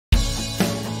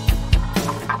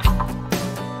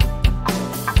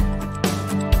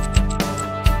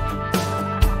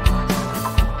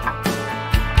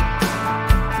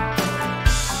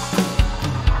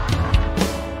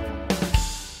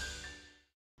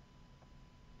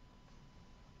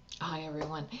Hi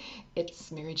everyone,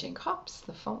 it's Mary Jane Cops,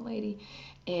 the phone lady,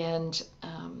 and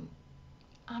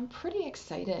I'm pretty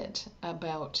excited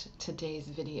about today's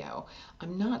video.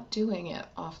 I'm not doing it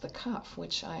off the cuff,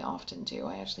 which I often do.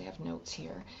 I actually have notes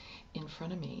here in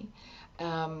front of me.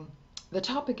 Um, the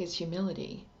topic is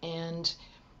humility, and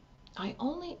I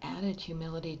only added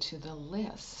humility to the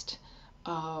list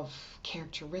of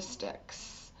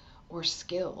characteristics or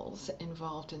skills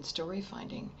involved in story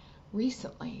finding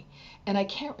recently. And I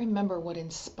can't remember what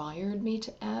inspired me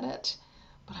to add it,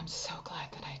 but I'm so glad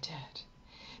that I did.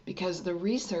 Because the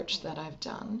research that I've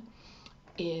done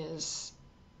is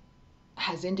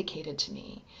has indicated to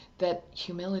me that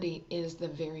humility is the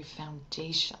very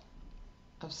foundation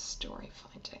of story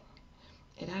finding.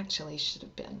 It actually should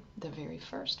have been the very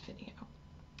first video,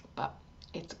 but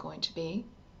it's going to be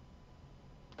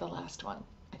the last one,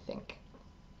 I think.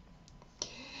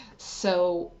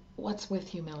 So, what's with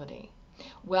humility?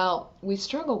 Well, we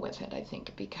struggle with it, I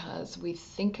think, because we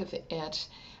think of it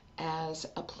as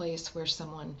a place where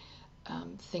someone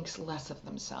thinks less of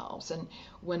themselves. And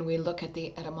when we look at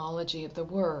the etymology of the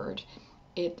word,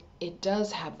 it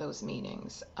does have those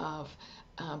meanings of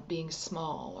being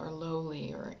small or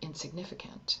lowly or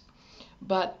insignificant.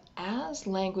 But as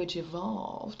language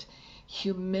evolved,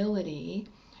 humility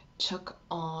took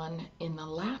on, in the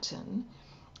Latin,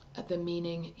 the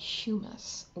meaning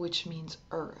humus, which means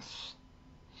earth.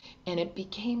 And it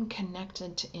became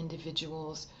connected to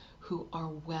individuals who are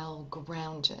well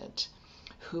grounded,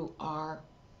 who are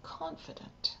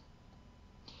confident.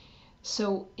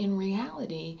 So, in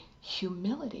reality,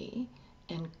 humility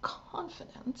and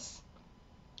confidence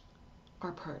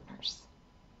are partners.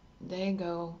 They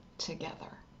go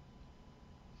together.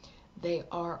 They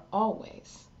are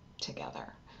always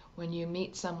together. When you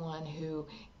meet someone who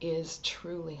is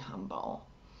truly humble,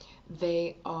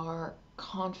 they are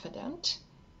confident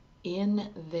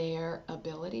in their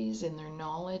abilities, in their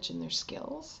knowledge, in their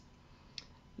skills.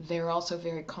 They're also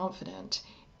very confident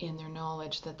in their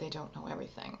knowledge that they don't know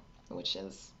everything, which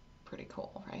is pretty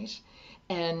cool, right?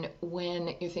 And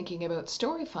when you're thinking about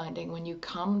story finding, when you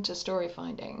come to story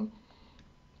finding,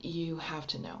 you have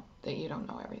to know that you don't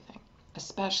know everything,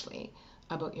 especially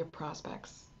about your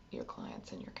prospects, your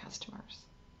clients, and your customers.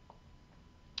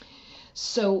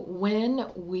 So when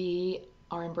we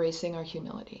are embracing our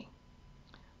humility,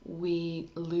 we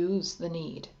lose the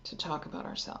need to talk about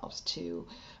ourselves, to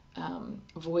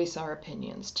voice our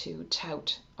opinions, to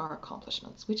tout our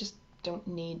accomplishments. We just don't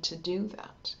need to do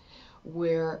that.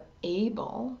 We're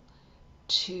able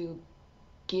to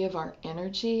give our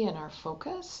energy and our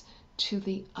focus to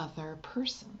the other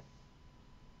person.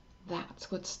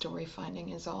 That's what story finding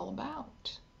is all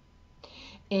about.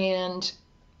 And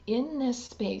in this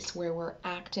space where we're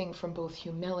acting from both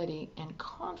humility and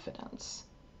confidence,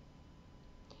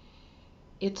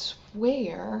 it's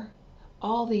where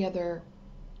all the other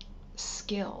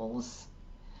skills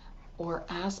or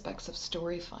aspects of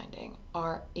story finding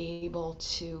are able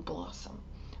to blossom,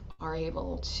 are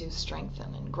able to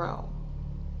strengthen and grow.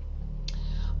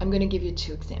 I'm going to give you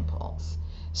two examples.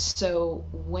 So,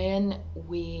 when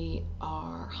we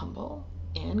are humble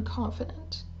and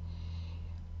confident,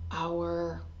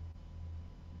 our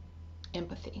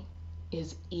empathy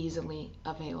is easily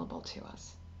available to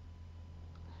us.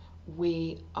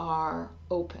 We are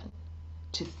open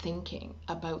to thinking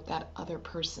about that other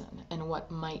person and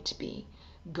what might be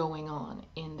going on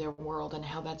in their world and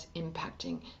how that's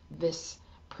impacting this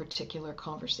particular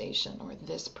conversation or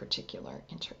this particular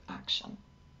interaction.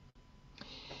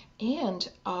 And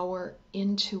our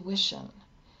intuition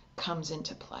comes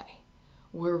into play.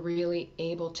 We're really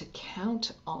able to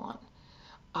count on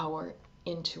our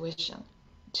intuition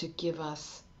to give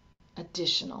us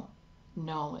additional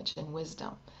knowledge and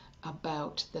wisdom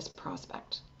about this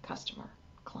prospect, customer,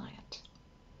 client.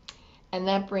 And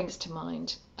that brings to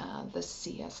mind the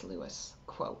C.S. Lewis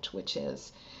quote, which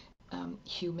is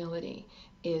humility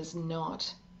is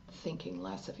not thinking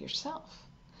less of yourself,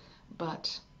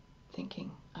 but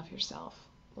thinking of yourself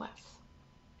less.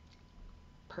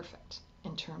 Perfect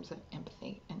in terms of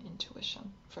empathy and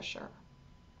intuition, for sure.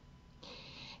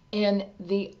 And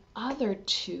the other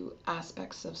two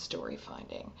aspects of story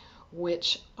finding,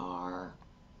 which are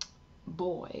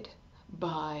buoyed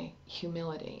by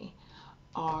humility,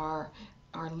 are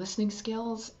our listening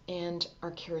skills and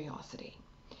our curiosity.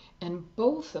 And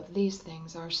both of these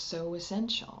things are so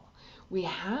essential. We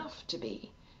have to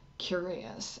be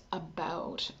curious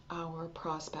about our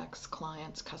prospects,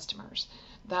 clients, customers.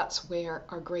 That's where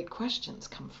our great questions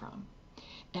come from.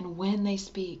 And when they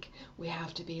speak, we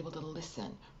have to be able to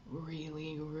listen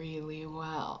really, really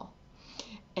well.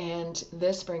 And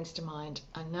this brings to mind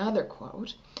another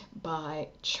quote by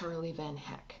Charlie Van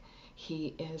Heck.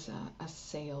 He is a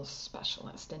sales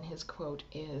specialist, and his quote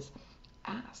is,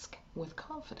 "Ask with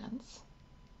confidence,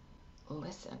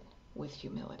 listen with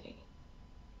humility."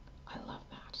 I love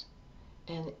that.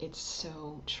 And it's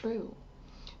so true.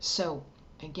 So,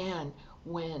 again,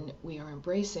 when we are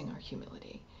embracing our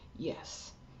humility,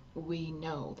 yes, we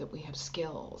know that we have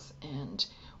skills and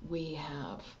we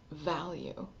have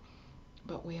value,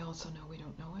 but we also know we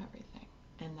don't know everything.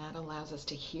 And that allows us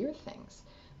to hear things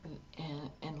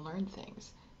and learn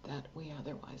things that we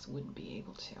otherwise wouldn't be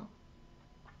able to.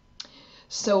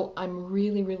 So I'm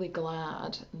really, really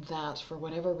glad that for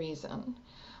whatever reason,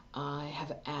 I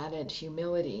have added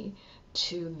humility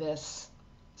to this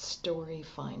story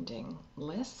finding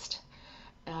list.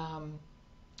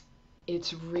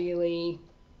 It's really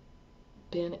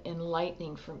been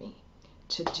enlightening for me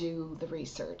to do the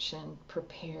research and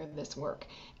prepare this work,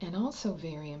 and also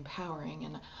very empowering.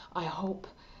 And I hope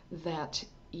that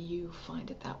you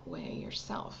find it that way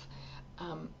yourself.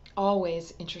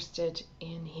 Always interested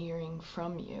in hearing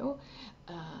from you.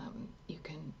 You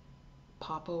can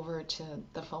pop over to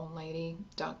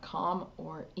thephonelady.com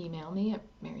or email me at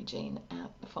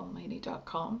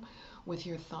maryjane@thephonelady.com with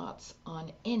your thoughts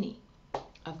on any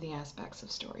of the aspects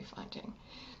of story finding.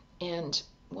 And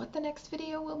what the next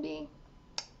video will be,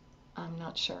 I'm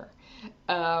not sure.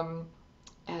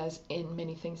 As in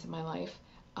many things in my life,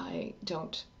 I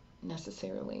don't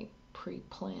necessarily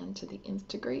pre-plan to the nth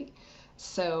degree.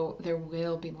 So there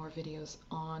will be more videos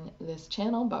on this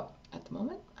channel, but at the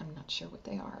moment, I'm not sure what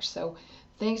they are. So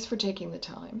thanks for taking the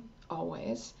time,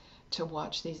 always, to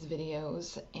watch these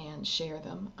videos and share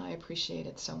them. I appreciate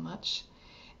it so much.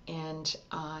 And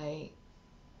I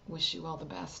wish you all the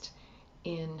best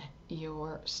in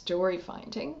your story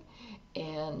finding.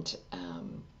 And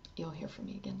you'll hear from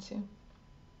me again soon.